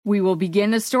We will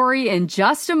begin the story in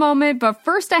just a moment, but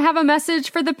first I have a message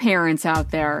for the parents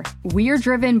out there. We are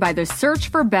driven by the search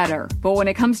for better, but when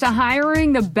it comes to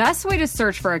hiring, the best way to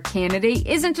search for a candidate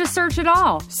isn't to search at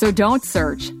all. So don't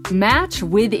search. Match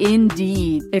with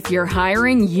Indeed. If you're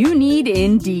hiring, you need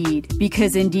Indeed,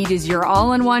 because Indeed is your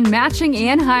all-in-one matching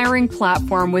and hiring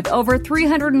platform with over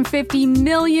 350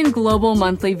 million global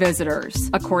monthly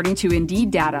visitors, according to Indeed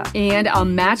data, and a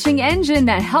matching engine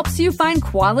that helps you find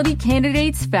quality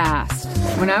candidates fast.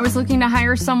 When I was looking to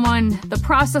hire someone, the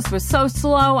process was so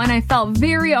slow and I felt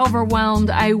very overwhelmed.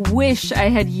 I wish I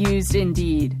had used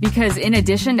Indeed, because in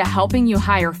addition to helping you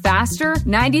hire faster,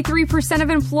 93% of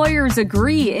employers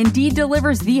agree Indeed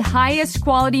delivers the highest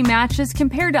quality matches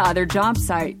compared to other job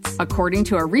sites, according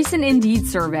to a recent Indeed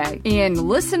survey. And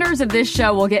listeners of this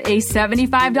show will get a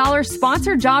 $75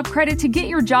 sponsored job credit to get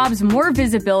your jobs more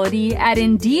visibility at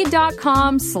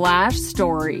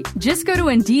Indeed.com/story. Just go to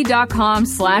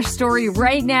Indeed.com/story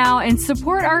right now and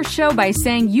support our show by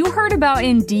saying you heard about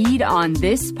Indeed on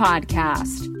this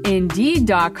podcast.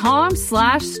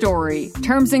 Indeed.com/story.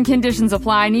 Terms and conditions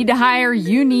apply. Need to hire?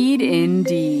 You need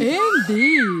Indeed.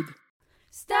 Indeed.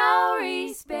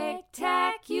 Story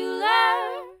Spectacular.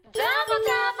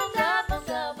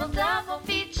 Double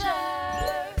feature.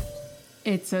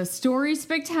 It's a Story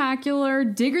Spectacular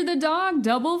Digger the Dog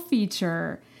double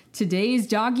feature. Today's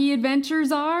doggy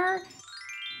adventures are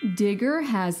Digger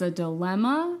has a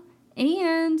dilemma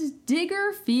and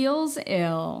Digger feels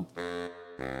ill.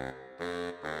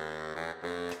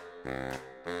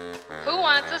 Who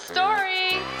wants a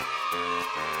story?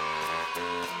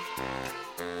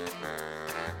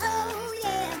 Oh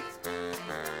yeah.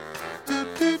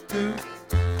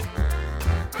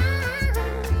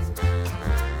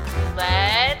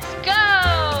 Let's go!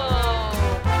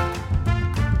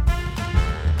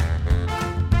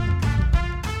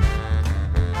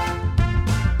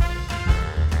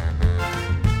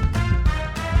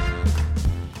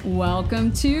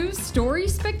 Welcome to Story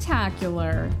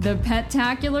Spectacular, the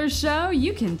pet-tacular show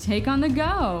you can take on the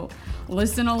go.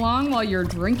 Listen along while you're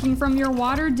drinking from your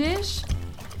water dish,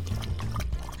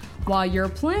 while you're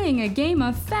playing a game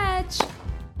of fetch,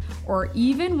 or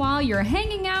even while you're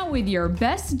hanging out with your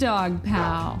best dog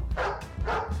pal.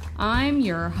 I'm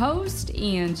your host,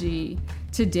 Angie.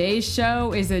 Today's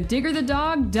show is a Digger the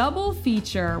Dog double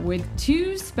feature with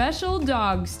two special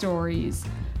dog stories.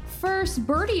 First,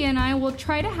 Birdie and I will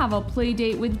try to have a play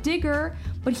date with Digger,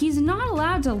 but he's not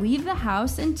allowed to leave the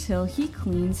house until he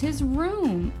cleans his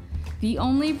room. The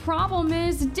only problem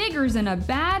is Digger's in a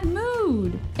bad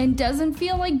mood and doesn't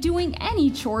feel like doing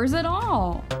any chores at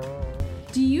all.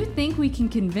 Do you think we can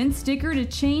convince Digger to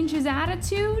change his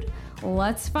attitude?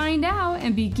 Let's find out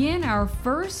and begin our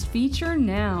first feature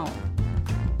now.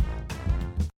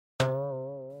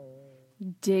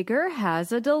 Digger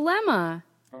has a dilemma.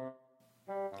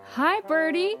 Hi,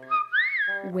 Birdie.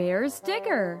 Where's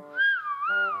Digger?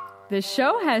 The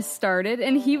show has started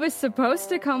and he was supposed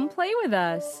to come play with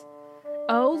us.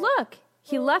 Oh, look,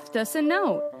 he left us a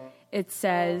note. It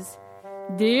says,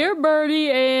 "Dear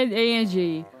Birdie and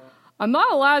Angie, I'm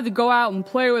not allowed to go out and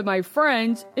play with my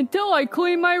friends until I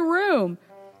clean my room,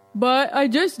 but I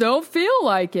just don't feel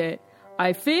like it.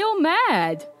 I feel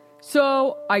mad.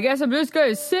 So I guess I'm just going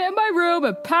to sit in my room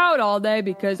and pout all day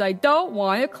because I don't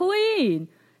want to clean.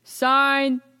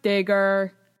 Signed,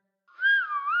 Digger."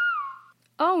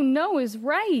 Oh, no is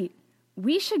right.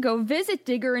 We should go visit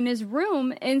Digger in his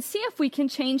room and see if we can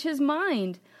change his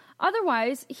mind.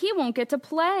 Otherwise, he won't get to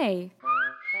play.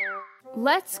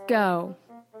 Let's go.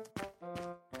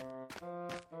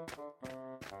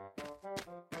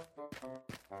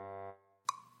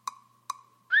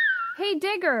 Hey,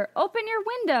 Digger, open your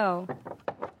window.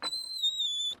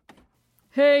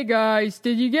 Hey, guys,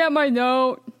 did you get my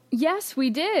note? Yes, we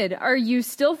did. Are you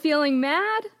still feeling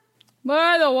mad?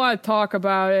 I don't want to talk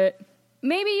about it.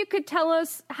 Maybe you could tell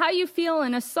us how you feel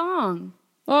in a song.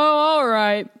 Oh, all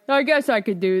right. I guess I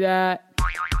could do that.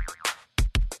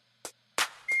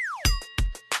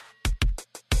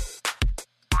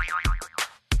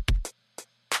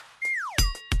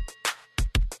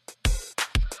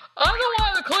 I don't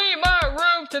want to clean my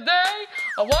room today.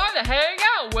 I want to hang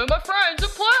out with my friends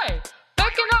and play.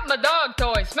 Picking up my dog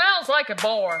toy smells like a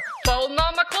bore. Folding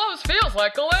on my clothes feels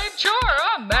like a lame chore.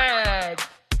 I'm mad.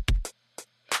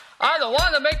 I don't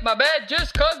want to make my bed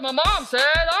just 'cause my mom said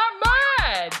I'm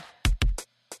mad.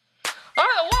 I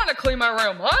don't want to clean my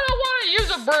room. I don't want to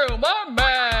use a broom. I'm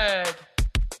mad.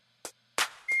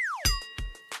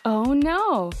 Oh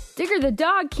no, Digger the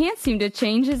dog can't seem to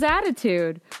change his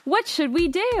attitude. What should we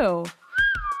do?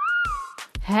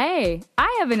 Hey,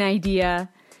 I have an idea.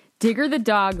 Digger the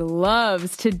dog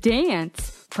loves to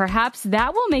dance. Perhaps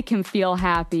that will make him feel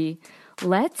happy.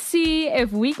 Let's see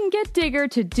if we can get Digger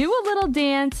to do a little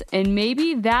dance, and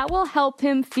maybe that will help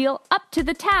him feel up to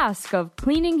the task of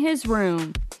cleaning his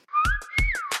room.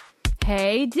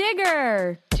 Hey,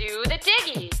 Digger! Do the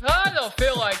diggy. I don't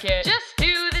feel like it. Just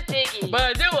do the diggy. But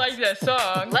I do like that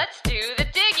song. Let's do the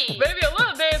diggy. Maybe a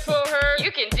little dance will hurt.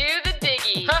 You can do the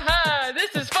diggy. Haha,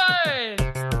 this is fun!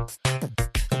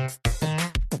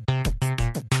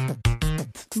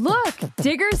 Look,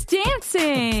 Digger's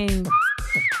dancing!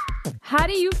 How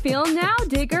do you feel now,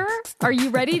 Digger? Are you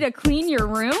ready to clean your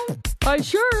room? I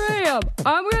sure am.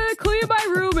 I'm gonna clean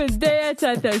my room and dance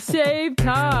at the same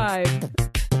time.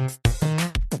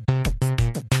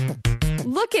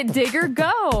 Look at Digger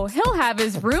go. He'll have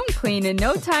his room clean in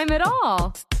no time at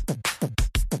all.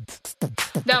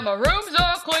 Now my room's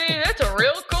all clean. It's a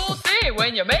real cool scene.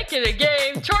 When you make it a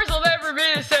game, chores will never be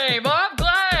the same. I'm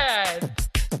glad.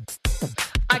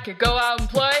 I could go out and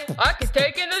play. I could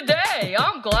take in the day.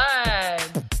 I'm glad.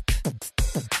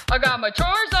 I got my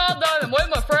chores all done and with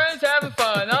my friends having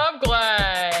fun. I'm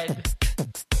glad.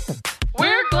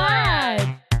 We're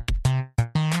glad.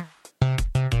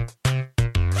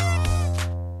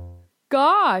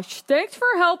 Gosh, thanks for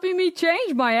helping me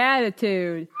change my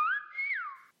attitude.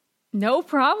 No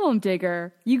problem,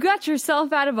 Digger. You got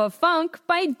yourself out of a funk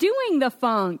by doing the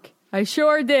funk. I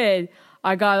sure did.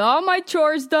 I got all my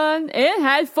chores done and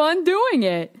had fun doing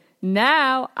it.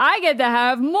 Now I get to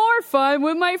have more fun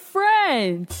with my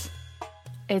friends.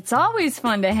 It's always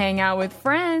fun to hang out with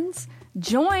friends.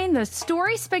 Join the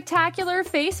Story Spectacular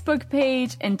Facebook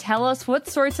page and tell us what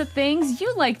sorts of things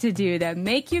you like to do that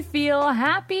make you feel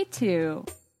happy too.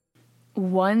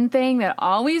 One thing that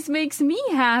always makes me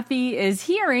happy is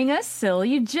hearing a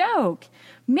silly joke.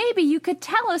 Maybe you could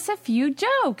tell us a few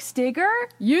jokes, Digger.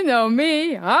 You know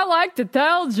me, I like to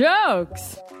tell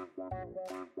jokes.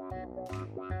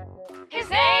 His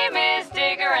name is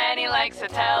Digger and he likes to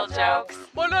tell jokes.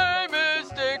 My name is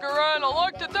Digger and I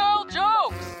like to tell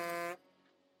jokes.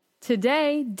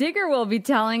 Today, Digger will be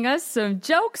telling us some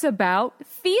jokes about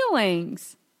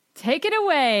feelings. Take it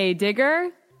away, Digger.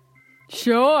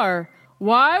 Sure.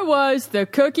 Why was the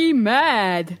cookie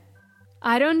mad?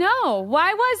 I don't know.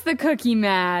 Why was the cookie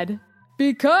mad?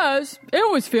 Because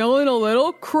it was feeling a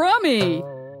little crummy.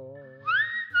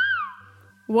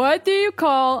 What do you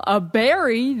call a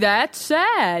berry that's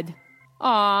sad?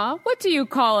 Aw, what do you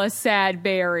call a sad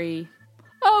berry?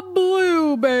 A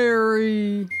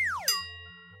blueberry.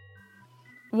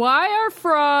 Why are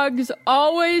frogs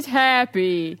always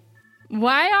happy?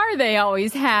 Why are they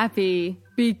always happy?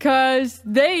 Because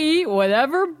they eat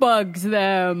whatever bugs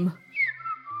them.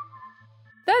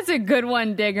 That's a good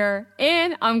one, Digger.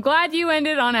 And I'm glad you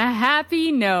ended on a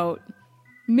happy note.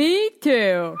 Me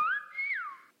too.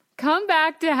 Come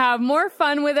back to have more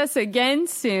fun with us again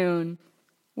soon.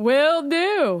 Will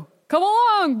do. Come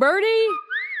along, Birdie.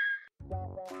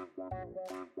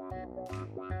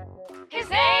 His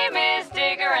name is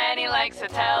Digger and he likes to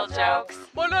tell jokes.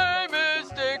 My name is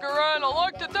Digger and I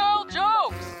like to tell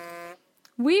jokes.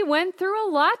 We went through a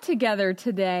lot together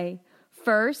today.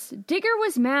 First, Digger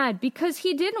was mad because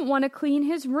he didn't want to clean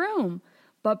his room.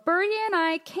 But Birdie and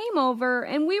I came over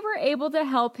and we were able to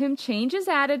help him change his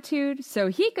attitude so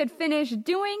he could finish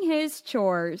doing his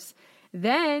chores.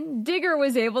 Then Digger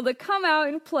was able to come out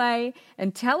and play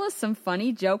and tell us some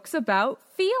funny jokes about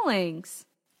feelings.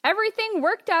 Everything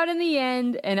worked out in the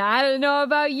end, and I don't know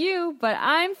about you, but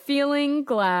I'm feeling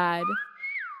glad.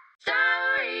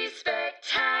 Story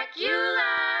Spectacular.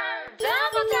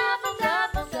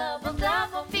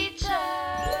 Double feature.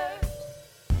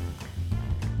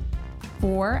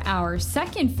 For our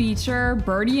second feature,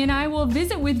 Birdie and I will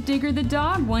visit with Digger the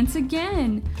dog once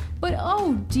again. But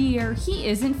oh dear, he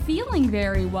isn't feeling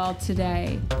very well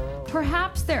today.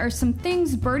 Perhaps there are some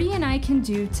things Birdie and I can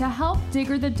do to help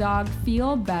Digger the dog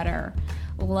feel better.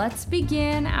 Let's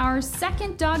begin our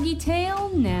second doggy tale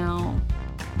now.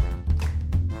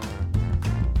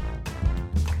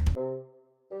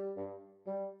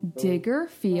 Digger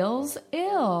feels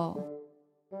ill.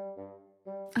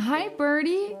 Hi,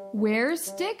 Birdie.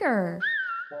 Where's Digger?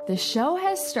 The show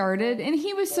has started and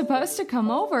he was supposed to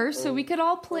come over so we could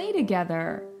all play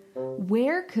together.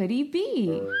 Where could he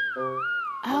be?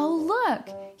 Oh, look,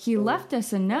 he left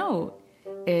us a note.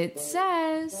 It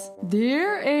says,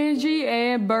 Dear Angie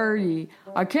and Birdie,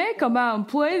 I can't come out and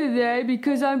play today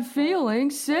because I'm feeling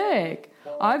sick.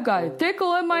 I've got a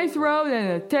tickle in my throat and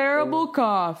a terrible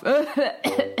cough.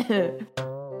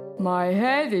 My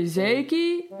head is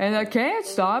achy and I can't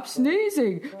stop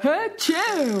sneezing.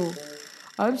 Achoo!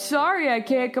 I'm sorry I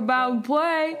can't come out and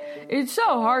play. It's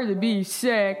so hard to be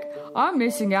sick. I'm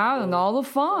missing out on all the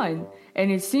fun,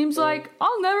 and it seems like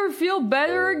I'll never feel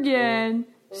better again.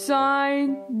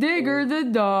 Signed, Digger the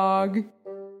dog.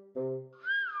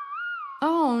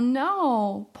 Oh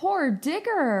no, poor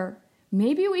Digger.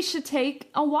 Maybe we should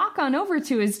take a walk on over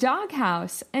to his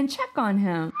doghouse and check on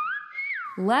him.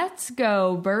 Let's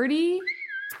go, Birdie.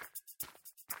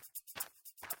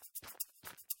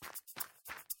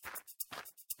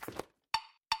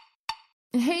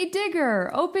 Hey,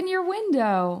 Digger, open your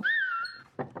window.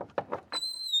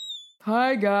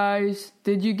 Hi, guys.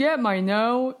 Did you get my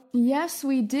note? Yes,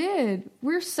 we did.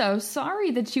 We're so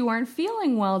sorry that you aren't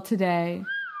feeling well today.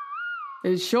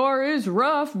 It sure is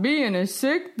rough being a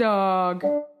sick dog.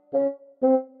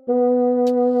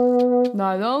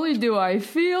 Not only do I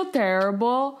feel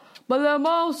terrible, but I'm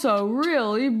also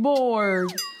really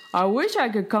bored. I wish I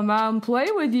could come out and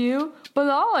play with you, but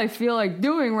all I feel like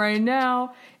doing right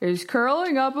now is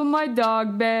curling up in my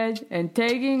dog bed and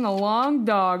taking a long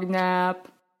dog nap.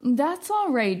 That's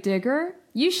all right, Digger.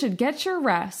 You should get your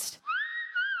rest.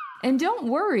 And don't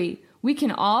worry, we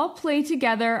can all play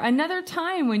together another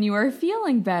time when you are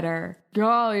feeling better.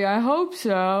 Golly, I hope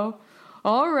so.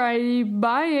 Alrighty,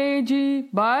 bye Angie,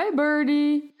 bye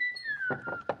Birdie.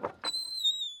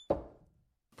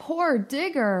 Poor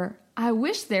Digger. I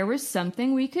wish there was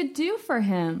something we could do for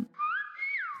him.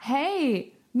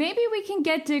 Hey, maybe we can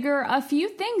get Digger a few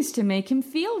things to make him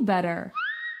feel better.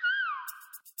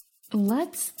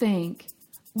 Let's think.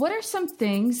 What are some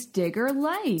things Digger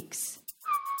likes?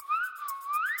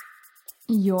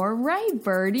 You're right,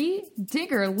 Birdie.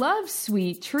 Digger loves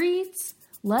sweet treats.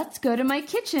 Let's go to my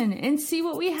kitchen and see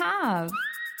what we have.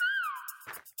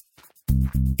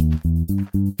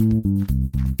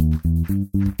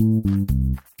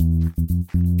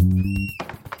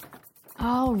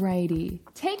 Alrighty,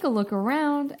 take a look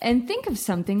around and think of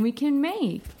something we can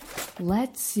make.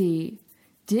 Let's see.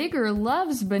 Digger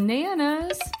loves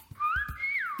bananas.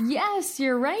 Yes,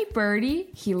 you're right, Birdie.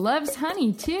 He loves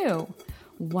honey too.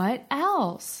 What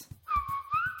else?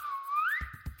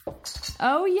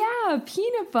 Oh yeah,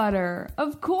 peanut butter.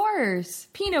 Of course.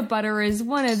 Peanut butter is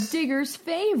one of Digger's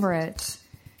favorites.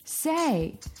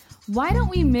 Say, why don't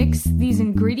we mix these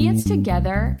ingredients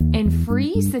together and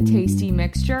freeze the tasty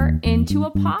mixture into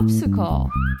a popsicle?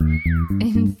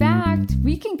 In fact,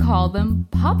 we can call them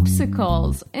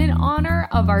Pupsicles in honor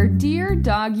of our dear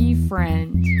doggy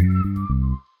friend.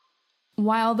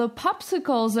 While the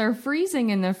Pupsicles are freezing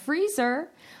in the freezer,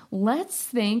 let's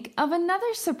think of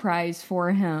another surprise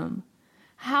for him.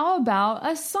 How about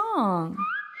a song?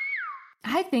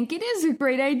 I think it is a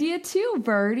great idea too,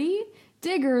 Birdie.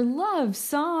 Digger loves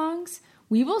songs.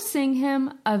 We will sing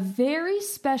him a very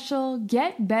special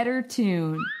Get Better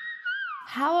tune.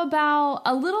 How about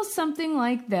a little something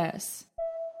like this?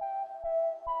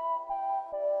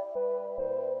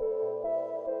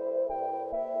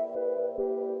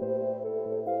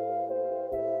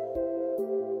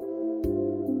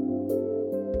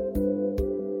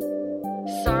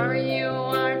 Sorry you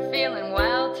aren't feeling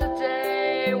well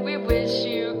today. We wish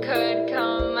you could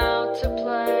come out to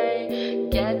play.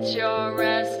 Get your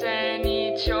rest and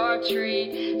eat your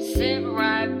treat. Sit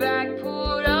right back,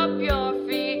 put up your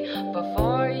feet.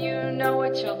 Before you know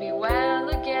it, you'll be well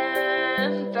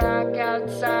again. Back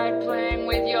outside playing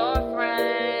with your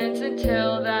friends.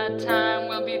 Until that time,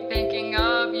 we'll be thinking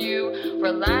of you.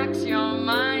 Relax your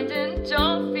mind and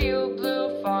don't feel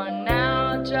blue for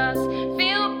now. Just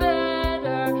feel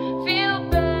better, feel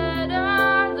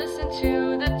better. Listen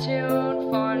to the tune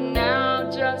for now.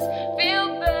 Just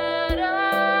feel better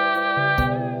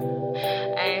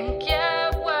and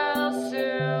get well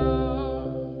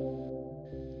soon.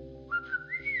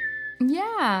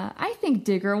 Yeah, I think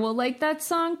Digger will like that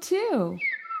song too.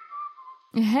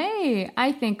 Hey,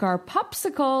 I think our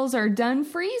Pupsicles are done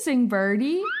freezing,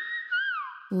 Birdie.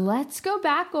 Let's go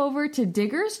back over to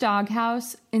Digger's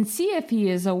doghouse and see if he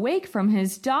is awake from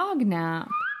his dog nap.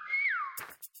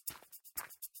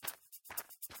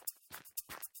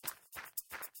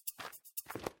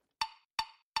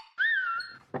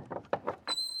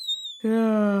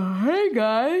 Hey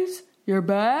guys, you're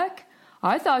back?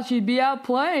 I thought you'd be out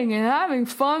playing and having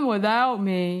fun without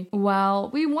me. Well,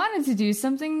 we wanted to do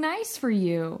something nice for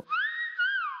you.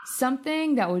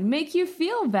 Something that would make you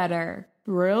feel better.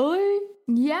 Really?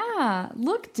 Yeah,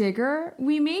 look, Digger,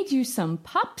 we made you some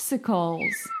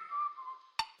Pupsicles.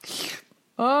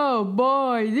 Oh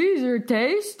boy, these are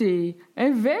tasty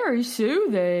and very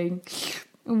soothing.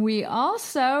 We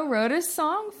also wrote a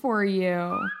song for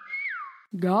you.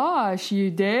 Gosh,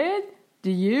 you did? Do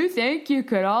you think you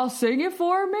could all sing it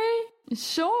for me?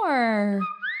 Sure.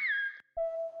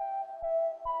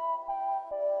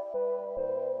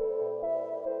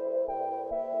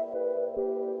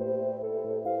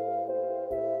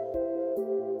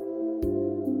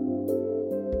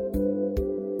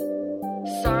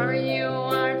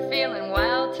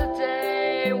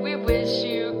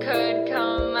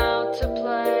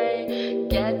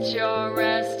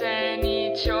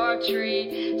 eat your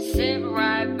treat. Sit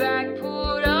right back,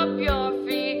 put up your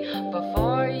feet.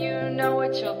 Before you know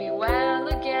it, you'll be well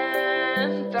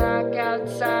again. Back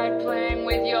outside playing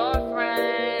with your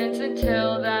friends.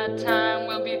 Until that time,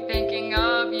 we'll be thinking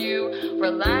of you.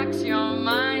 Relax your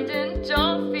mind and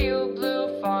don't feel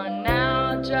blue. For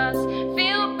now, just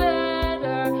feel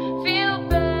better, feel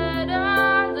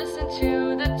better. Listen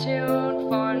to the tune.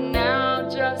 For now,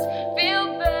 just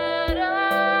feel better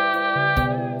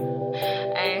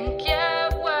and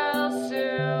get well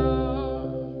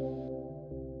soon.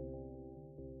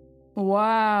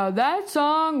 Wow, that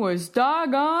song was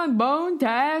doggone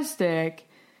bone-tastic.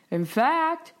 In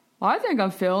fact, I think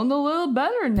I'm feeling a little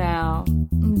better now.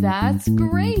 That's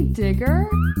great, Digger.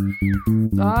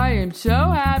 I am so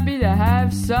happy to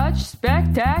have such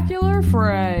spectacular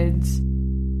friends.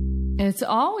 It's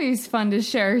always fun to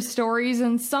share stories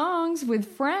and songs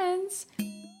with friends.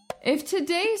 If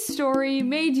today's story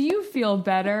made you feel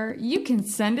better, you can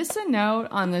send us a note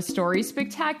on the Story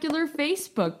Spectacular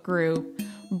Facebook group.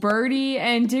 Birdie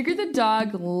and Digger the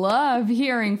dog love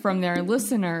hearing from their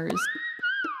listeners.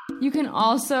 You can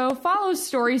also follow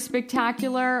Story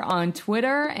Spectacular on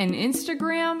Twitter and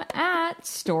Instagram at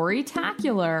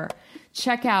Storytacular.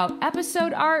 Check out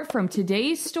episode art from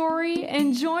today's story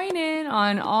and join in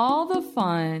on all the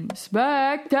fun.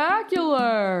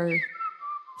 Spectacular!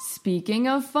 Speaking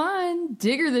of fun,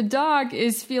 Digger the dog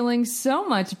is feeling so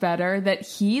much better that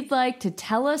he'd like to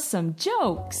tell us some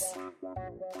jokes.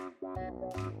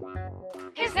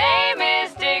 His name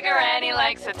is Digger and he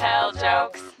likes to tell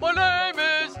jokes. My name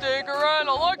is Digger and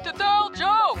I like to tell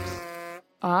jokes.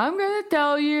 I'm gonna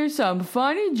tell you some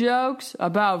funny jokes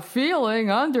about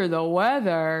feeling under the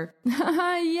weather.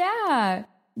 Yeah,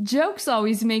 jokes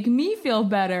always make me feel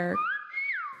better.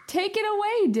 Take it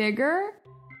away, Digger.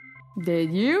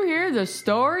 Did you hear the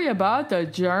story about the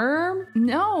germ?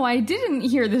 No, I didn't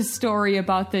hear the story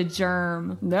about the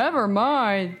germ. Never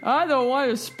mind. I don't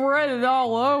want to spread it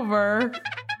all over.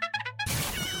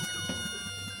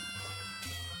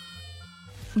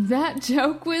 That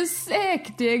joke was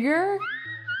sick, Digger.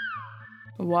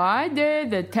 Why did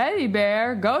the teddy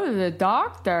bear go to the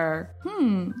doctor?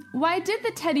 Why did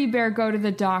the teddy bear go to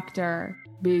the doctor?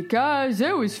 Because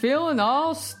it was feeling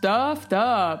all stuffed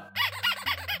up.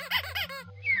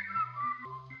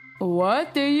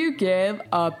 What do you give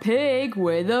a pig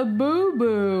with a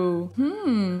boo-boo?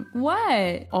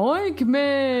 What?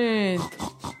 Ointment!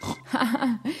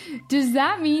 Does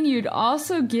that mean you'd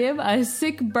also give a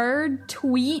sick bird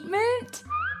tweetment?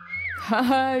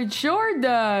 It sure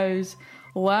does.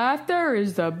 Laughter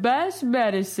is the best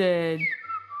medicine.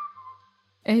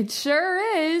 It sure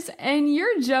is, and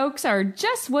your jokes are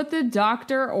just what the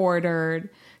doctor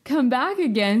ordered. Come back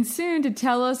again soon to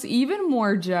tell us even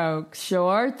more jokes.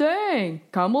 Sure thing.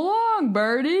 Come along,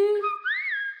 Birdie.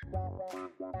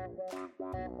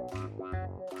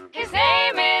 His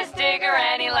name is Digger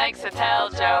and he likes to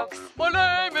tell jokes. My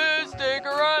name is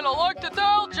Digger and I like to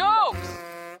tell jokes.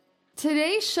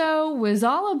 Today's show was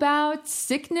all about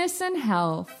sickness and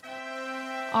health.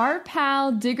 Our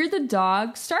pal Digger the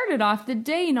dog started off the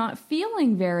day not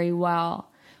feeling very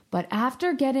well, but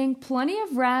after getting plenty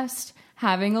of rest,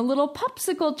 having a little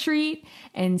popsicle treat,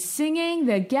 and singing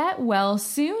the Get Well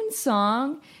Soon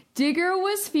song, Digger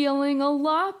was feeling a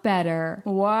lot better.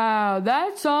 Wow,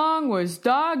 that song was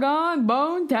doggone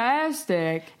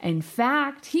bone-tastic. In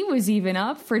fact, he was even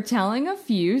up for telling a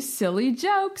few silly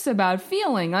jokes about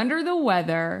feeling under the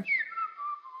weather.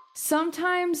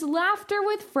 Sometimes laughter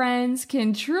with friends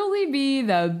can truly be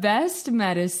the best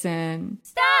medicine.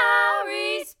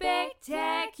 Story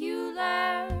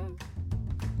Spectacular.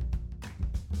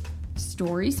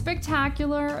 Story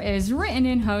Spectacular is written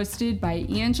and hosted by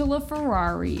Angela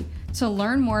Ferrari. To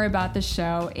learn more about the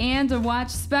show and to watch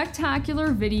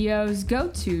spectacular videos, go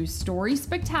to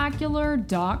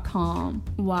StorySpectacular.com.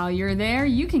 While you're there,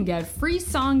 you can get free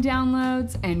song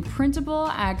downloads and printable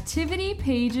activity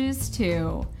pages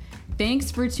too.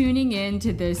 Thanks for tuning in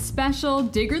to this special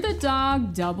Digger the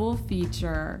Dog double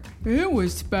feature. It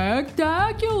was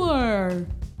spectacular!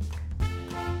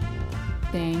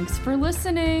 Thanks for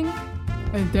listening.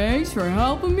 And thanks for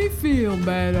helping me feel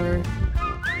better.